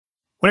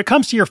When it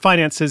comes to your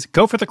finances,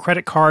 go for the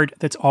credit card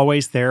that's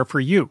always there for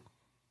you.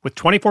 With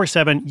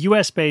 24/7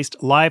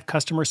 US-based live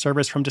customer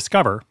service from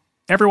Discover,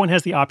 everyone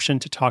has the option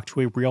to talk to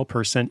a real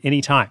person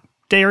anytime,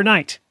 day or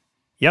night.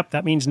 Yep,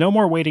 that means no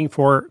more waiting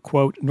for,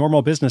 quote,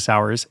 normal business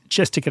hours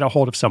just to get a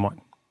hold of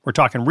someone. We're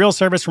talking real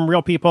service from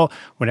real people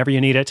whenever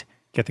you need it.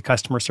 Get the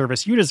customer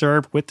service you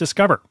deserve with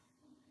Discover.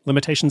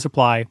 Limitations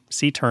apply.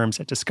 See terms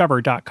at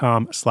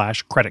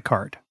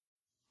discover.com/creditcard.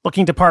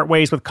 Looking to part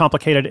ways with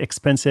complicated,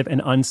 expensive,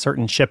 and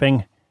uncertain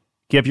shipping?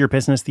 Give your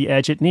business the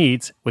edge it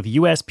needs with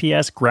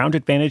USPS Ground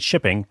Advantage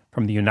shipping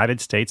from the United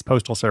States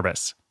Postal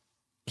Service.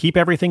 Keep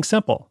everything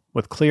simple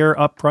with clear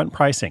upfront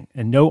pricing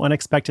and no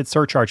unexpected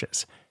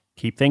surcharges.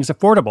 Keep things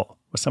affordable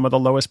with some of the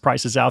lowest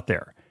prices out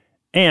there.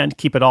 And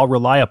keep it all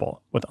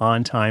reliable with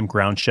on-time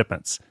ground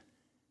shipments.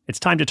 It's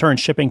time to turn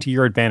shipping to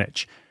your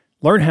advantage.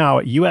 Learn how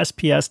at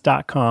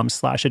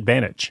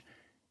USPS.com/advantage.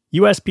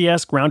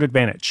 USPS Ground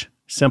Advantage.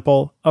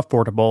 Simple,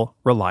 affordable,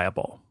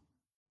 reliable.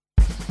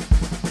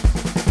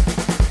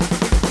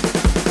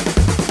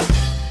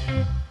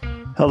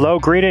 Hello,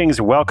 greetings.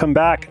 Welcome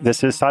back.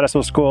 This is Side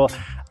Hustle School.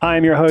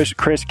 I'm your host,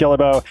 Chris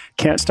Guillebeau.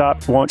 Can't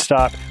stop, won't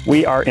stop.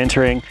 We are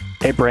entering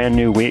a brand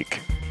new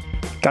week.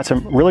 Got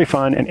some really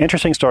fun and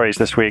interesting stories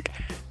this week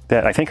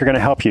that I think are going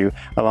to help you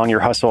along your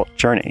hustle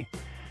journey.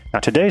 Now,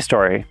 today's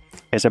story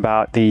is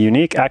about the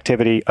unique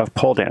activity of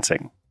pole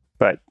dancing.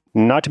 But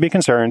not to be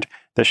concerned,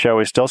 the show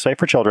is still safe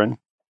for children.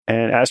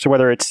 And as to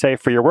whether it's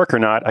safe for your work or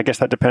not, I guess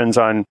that depends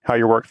on how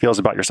your work feels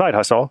about your side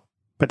hustle.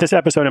 But this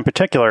episode in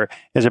particular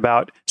is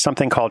about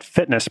something called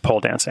fitness pole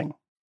dancing,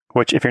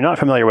 which if you're not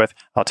familiar with,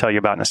 I'll tell you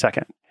about in a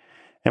second.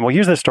 And we'll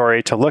use this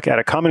story to look at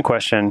a common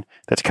question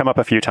that's come up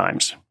a few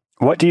times.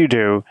 What do you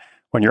do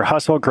when your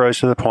hustle grows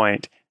to the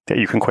point that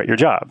you can quit your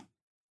job?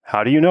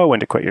 How do you know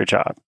when to quit your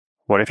job?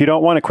 What if you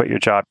don't want to quit your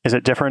job? Is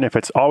it different if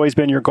it's always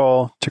been your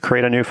goal to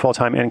create a new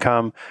full-time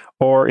income,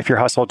 or if your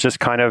hustle just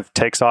kind of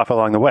takes off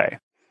along the way?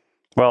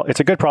 Well, it's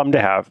a good problem to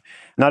have.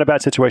 Not a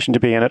bad situation to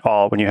be in at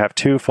all when you have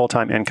two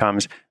full-time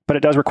incomes, but it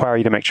does require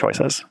you to make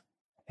choices.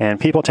 And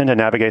people tend to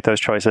navigate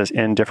those choices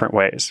in different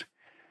ways.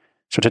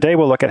 So today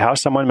we'll look at how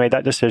someone made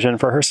that decision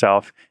for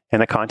herself in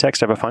the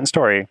context of a fun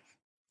story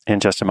in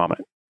just a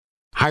moment.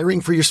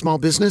 Hiring for your small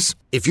business?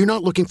 If you're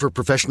not looking for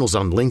professionals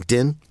on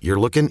LinkedIn, you're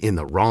looking in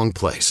the wrong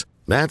place.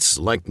 That's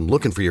like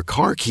looking for your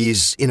car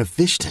keys in a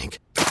fish tank.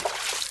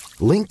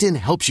 LinkedIn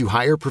helps you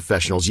hire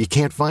professionals you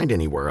can't find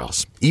anywhere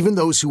else, even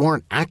those who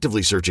aren't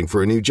actively searching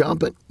for a new job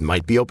but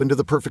might be open to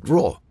the perfect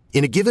role.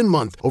 In a given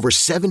month, over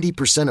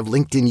 70% of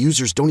LinkedIn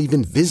users don't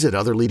even visit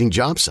other leading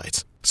job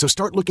sites. So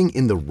start looking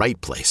in the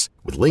right place.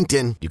 With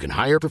LinkedIn, you can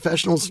hire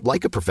professionals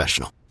like a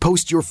professional.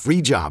 Post your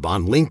free job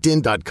on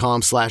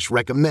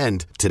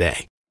linkedin.com/recommend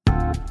today.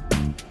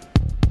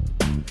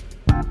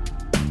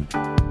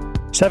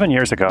 7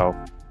 years ago,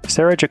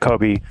 Sarah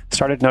Jacoby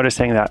started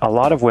noticing that a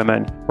lot of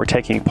women were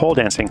taking pole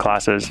dancing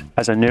classes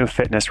as a new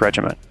fitness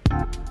regimen.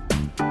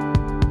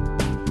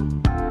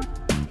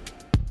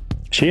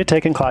 She had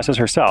taken classes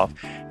herself,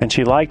 and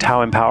she liked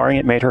how empowering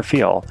it made her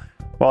feel,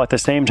 while at the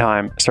same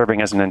time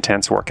serving as an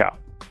intense workout.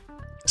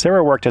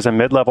 Sarah worked as a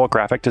mid-level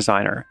graphic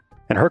designer,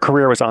 and her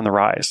career was on the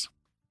rise.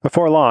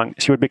 Before long,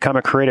 she would become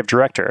a creative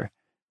director,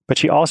 but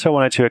she also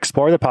wanted to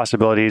explore the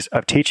possibilities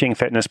of teaching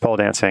fitness pole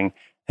dancing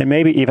and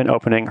maybe even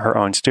opening her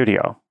own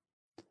studio.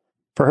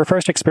 For her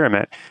first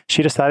experiment,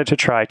 she decided to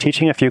try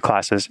teaching a few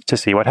classes to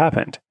see what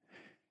happened.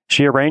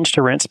 She arranged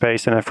to rent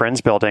space in a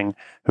friend's building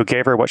who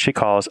gave her what she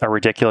calls a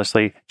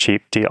ridiculously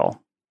cheap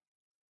deal.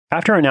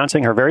 After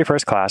announcing her very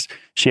first class,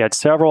 she had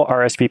several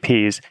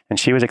RSVPs and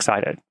she was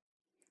excited.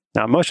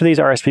 Now, most of these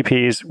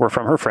RSVPs were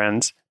from her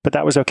friends, but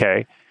that was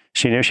okay.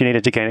 She knew she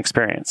needed to gain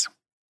experience.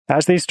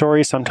 As these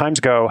stories sometimes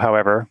go,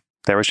 however,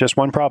 there was just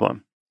one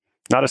problem.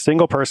 Not a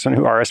single person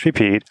who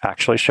RSVP'd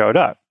actually showed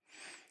up.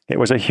 It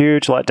was a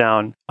huge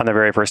letdown on the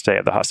very first day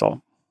of the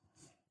hustle.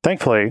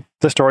 Thankfully,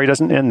 the story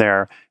doesn't end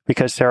there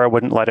because Sarah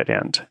wouldn't let it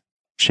end.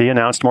 She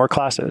announced more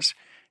classes.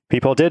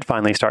 People did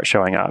finally start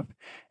showing up,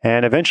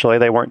 and eventually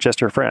they weren't just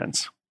her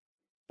friends.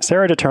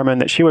 Sarah determined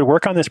that she would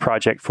work on this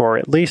project for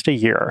at least a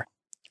year,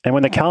 and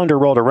when the calendar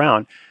rolled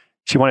around,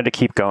 she wanted to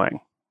keep going.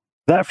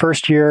 That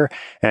first year,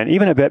 and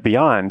even a bit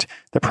beyond,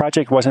 the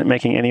project wasn't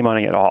making any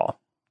money at all.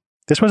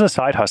 This was a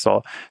side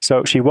hustle,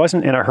 so she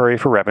wasn't in a hurry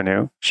for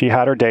revenue. She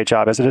had her day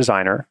job as a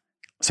designer.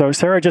 So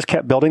Sarah just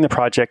kept building the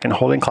project and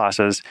holding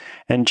classes,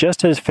 and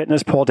just as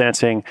fitness pole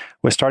dancing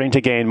was starting to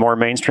gain more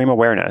mainstream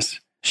awareness,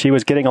 she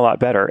was getting a lot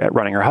better at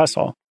running her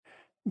hustle.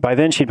 By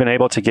then, she'd been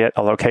able to get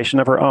a location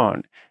of her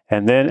own,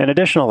 and then an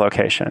additional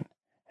location,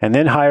 and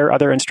then hire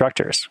other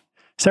instructors.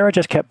 Sarah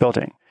just kept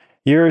building.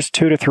 Years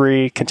 2 to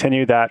 3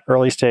 continued that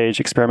early stage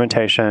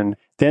experimentation.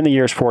 Then the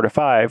years 4 to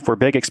 5 were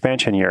big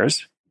expansion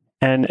years.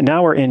 And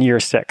now we're in year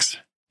 6,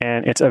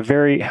 and it's a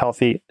very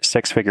healthy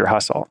 6-figure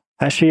hustle.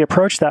 As she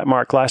approached that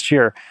mark last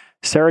year,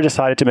 Sarah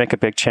decided to make a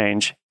big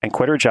change and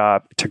quit her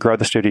job to grow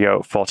the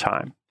studio full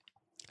time.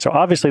 So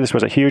obviously this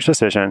was a huge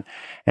decision,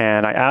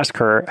 and I asked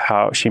her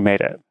how she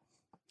made it.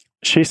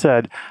 She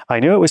said, "I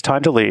knew it was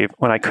time to leave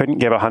when I couldn't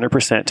give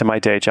 100% to my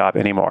day job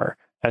anymore.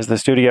 as the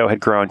studio had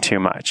grown too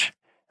much.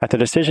 At the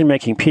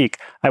decision-making peak,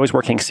 I was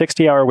working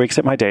 60-hour weeks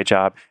at my day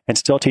job and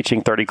still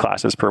teaching 30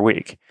 classes per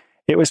week.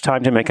 It was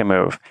time to make a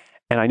move,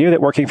 and I knew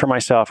that working for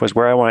myself was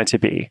where I wanted to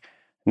be,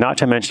 not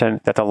to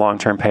mention that the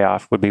long-term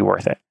payoff would be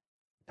worth it.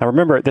 Now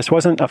remember, this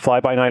wasn't a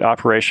fly-by-night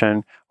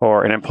operation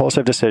or an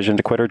impulsive decision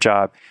to quit her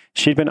job.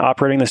 She'd been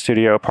operating the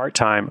studio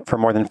part-time for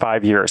more than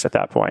 5 years at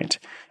that point,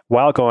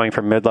 while going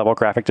from mid-level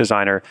graphic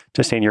designer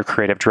to senior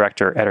creative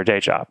director at her day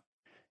job.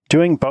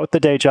 Doing both the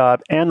day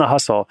job and the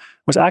hustle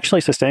was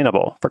actually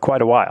sustainable for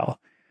quite a while.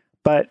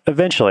 But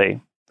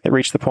eventually, it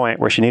reached the point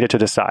where she needed to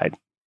decide.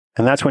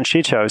 And that's when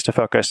she chose to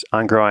focus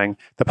on growing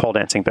the pole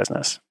dancing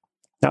business.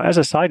 Now, as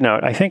a side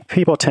note, I think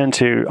people tend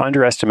to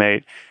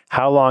underestimate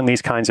how long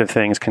these kinds of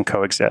things can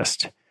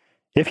coexist.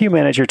 If you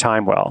manage your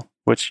time well,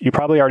 which you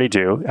probably already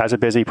do as a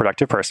busy,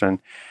 productive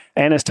person,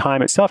 and as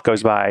time itself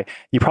goes by,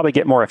 you probably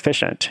get more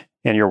efficient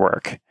in your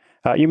work.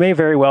 You may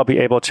very well be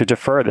able to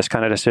defer this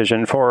kind of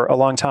decision for a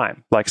long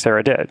time, like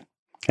Sarah did.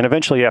 And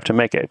eventually you have to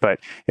make it, but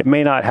it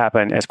may not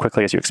happen as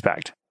quickly as you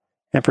expect.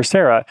 And for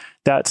Sarah,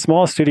 that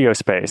small studio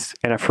space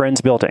in a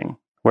friend's building,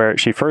 where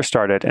she first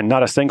started and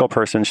not a single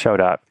person showed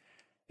up,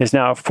 is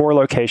now 4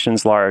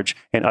 locations large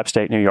in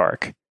upstate New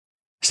York.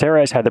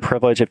 Sarah has had the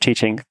privilege of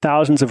teaching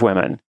thousands of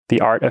women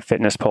the art of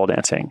fitness pole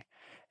dancing.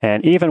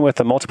 And even with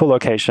the multiple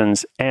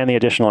locations and the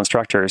additional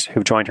instructors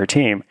who've joined her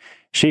team,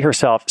 she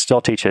herself still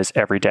teaches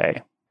every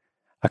day.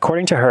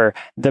 According to her,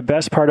 the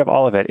best part of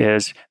all of it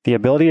is the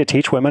ability to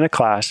teach women a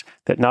class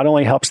that not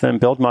only helps them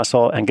build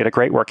muscle and get a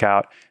great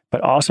workout, but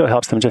also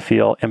helps them to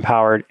feel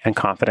empowered and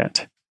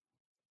confident.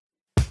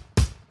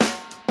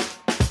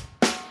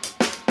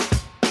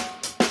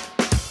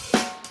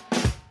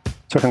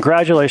 So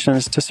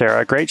congratulations to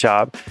Sarah. Great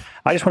job.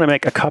 I just want to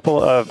make a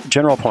couple of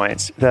general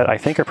points that I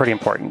think are pretty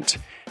important.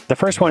 The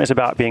first one is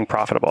about being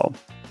profitable.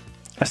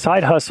 A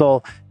side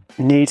hustle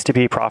needs to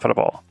be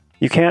profitable.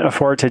 You can't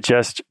afford to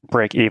just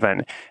break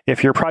even.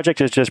 If your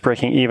project is just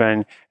breaking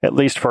even, at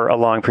least for a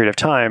long period of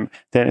time,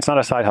 then it's not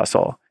a side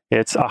hustle.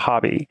 It's a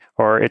hobby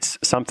or it's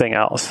something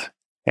else.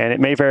 And it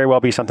may very well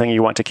be something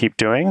you want to keep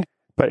doing,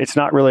 but it's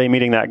not really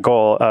meeting that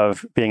goal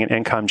of being an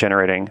income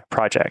generating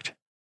project.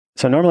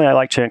 So normally I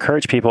like to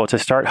encourage people to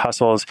start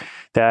hustles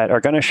that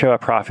are going to show a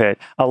profit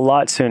a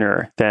lot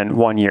sooner than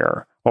 1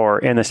 year or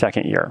in the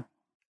second year.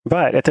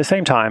 But at the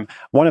same time,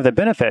 one of the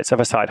benefits of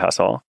a side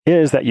hustle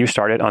is that you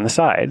start it on the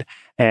side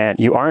and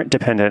you aren't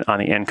dependent on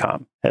the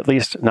income, at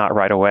least not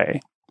right away.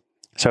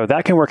 So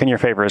that can work in your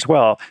favor as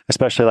well,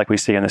 especially like we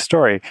see in this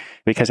story,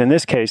 because in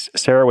this case,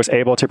 Sarah was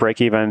able to break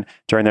even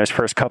during those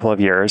first couple of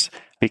years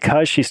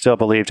because she still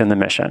believed in the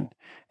mission.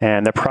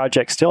 And the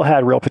project still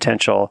had real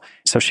potential,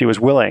 so she was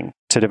willing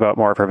to devote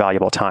more of her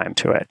valuable time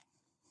to it.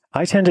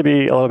 I tend to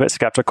be a little bit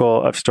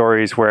skeptical of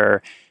stories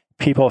where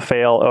people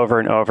fail over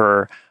and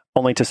over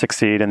only to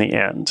succeed in the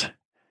end.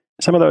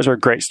 Some of those are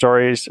great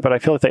stories, but I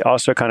feel that they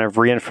also kind of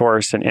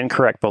reinforce an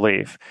incorrect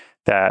belief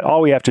that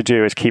all we have to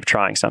do is keep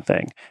trying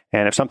something.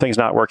 And if something's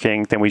not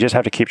working, then we just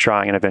have to keep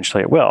trying and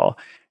eventually it will.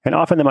 And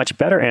often the much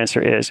better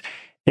answer is,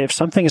 if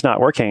something's not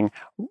working,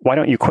 why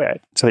don't you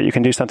quit so that you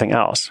can do something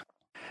else?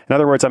 In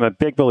other words, I'm a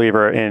big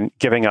believer in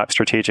giving up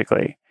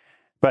strategically.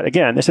 But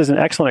again, this is an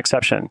excellent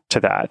exception to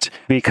that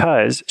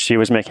because she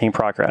was making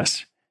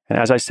progress. And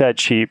as I said,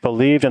 she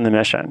believed in the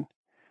mission.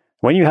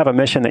 When you have a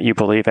mission that you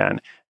believe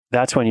in,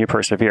 that's when you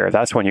persevere.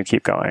 That's when you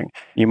keep going.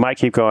 You might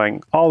keep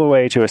going all the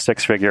way to a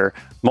 6-figure,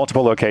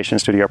 multiple location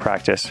studio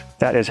practice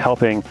that is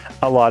helping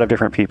a lot of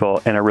different people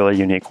in a really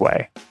unique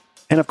way.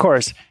 And of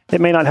course,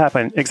 it may not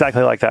happen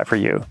exactly like that for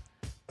you.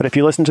 But if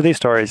you listen to these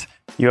stories,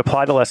 you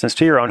apply the lessons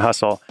to your own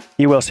hustle,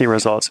 you will see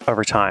results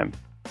over time.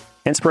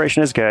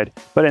 Inspiration is good,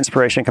 but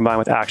inspiration combined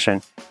with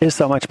action is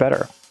so much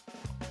better.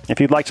 If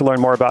you'd like to learn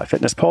more about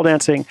fitness pole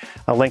dancing,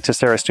 a link to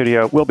Sarah's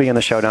studio will be in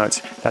the show notes.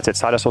 That's at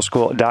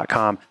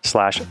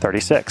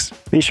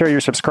sidehustleschool.com/36. Be sure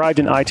you're subscribed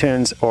in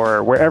iTunes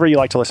or wherever you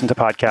like to listen to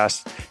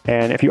podcasts.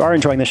 And if you are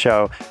enjoying the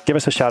show, give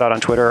us a shout out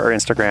on Twitter or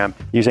Instagram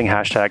using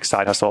hashtag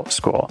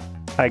SideHustleSchool.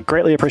 I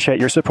greatly appreciate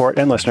your support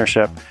and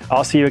listenership.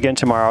 I'll see you again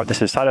tomorrow.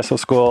 This is Side Hustle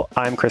School.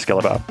 I'm Chris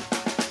Guillebeau.